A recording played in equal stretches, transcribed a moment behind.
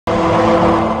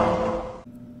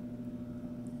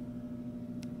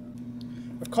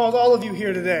I've called all of you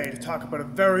here today to talk about a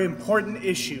very important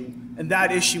issue, and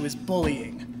that issue is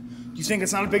bullying. You think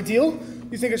it's not a big deal?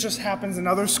 You think it just happens in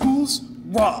other schools?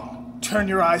 Wrong. Turn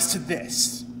your eyes to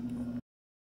this.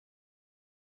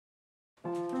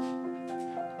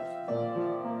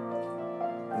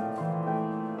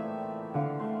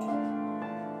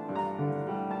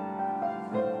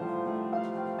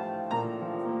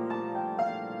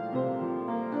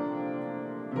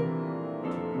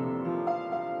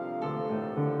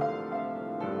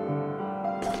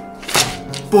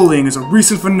 Bullying is a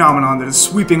recent phenomenon that is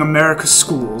sweeping America's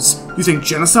schools. You think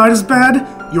genocide is bad?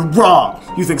 You're wrong.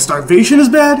 You think starvation is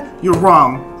bad? You're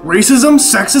wrong. Racism,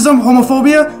 sexism,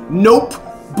 homophobia? Nope.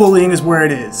 Bullying is where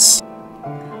it is.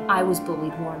 I was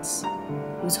bullied once.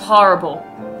 It was horrible.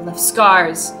 It left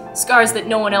scars. Scars that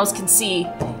no one else can see.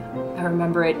 I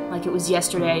remember it like it was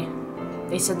yesterday.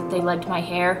 They said that they liked my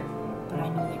hair, but I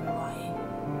knew they were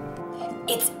lying.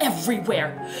 It's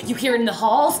everywhere. You hear it in the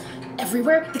halls,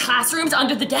 everywhere, the classrooms,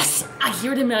 under the desks. I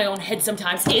hear it in my own head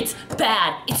sometimes. It's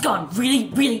bad. It's gone really,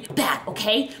 really bad,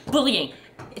 okay? Bullying.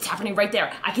 It's happening right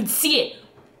there. I can see it.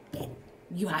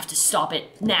 You have to stop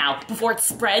it now before it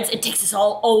spreads and takes us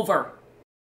all over.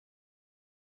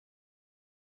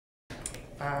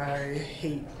 I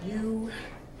hate you.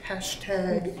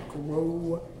 Hashtag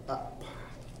grow up.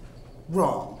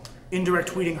 Wrong. Indirect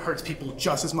tweeting hurts people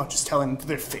just as much as telling them to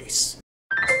their face.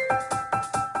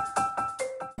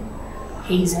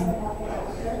 Hazing.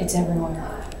 It's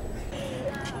everywhere.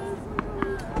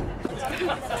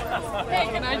 Hey,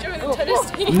 can I join the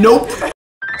tennis team? Nope.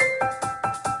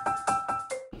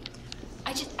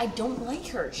 I don't like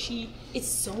her. She is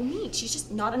so mean. She's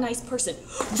just not a nice person.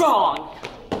 Wrong!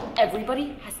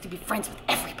 Everybody has to be friends with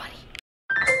everybody.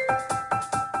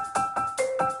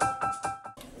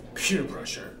 Peer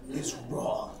pressure is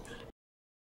wrong.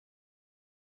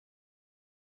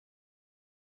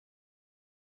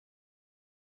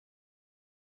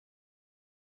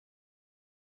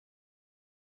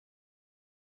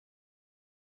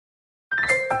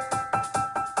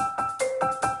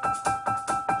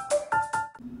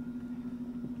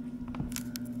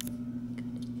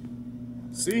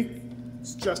 See?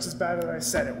 It's just as bad as I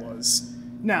said it was.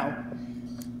 Now,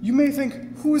 you may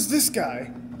think, who is this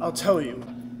guy? I'll tell you.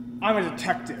 I'm a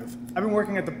detective. I've been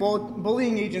working at the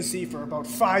bullying agency for about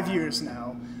 5 years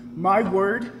now. My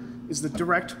word is the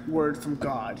direct word from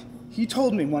God. He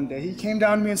told me one day, he came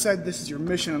down to me and said, "This is your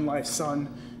mission in life, son.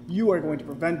 You are going to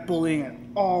prevent bullying at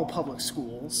all public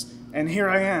schools." And here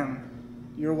I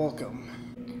am. You're welcome.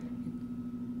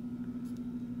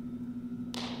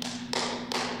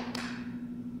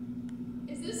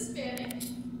 Is this Spanish?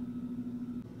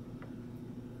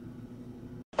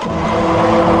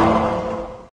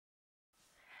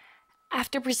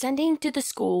 After presenting to the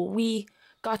school, we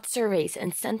got surveys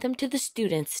and sent them to the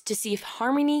students to see if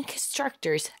Harmony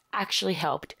constructors actually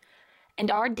helped.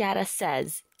 And our data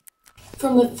says,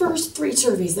 from the first 3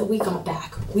 surveys that we got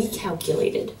back, we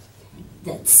calculated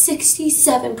that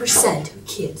 67% of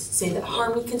kids say that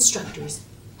Harmony Constructors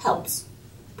helps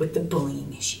with the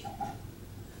bullying issue.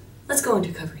 Let's go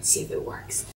undercover and see if it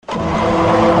works.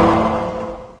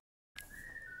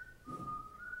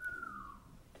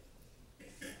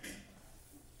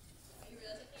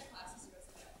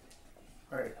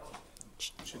 Alright.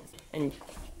 and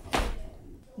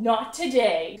Not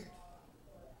today.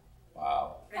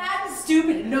 Wow. That's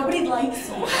stupid. Nobody likes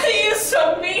you. Why are you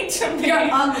so mean to me? You're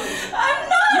ugly. I'm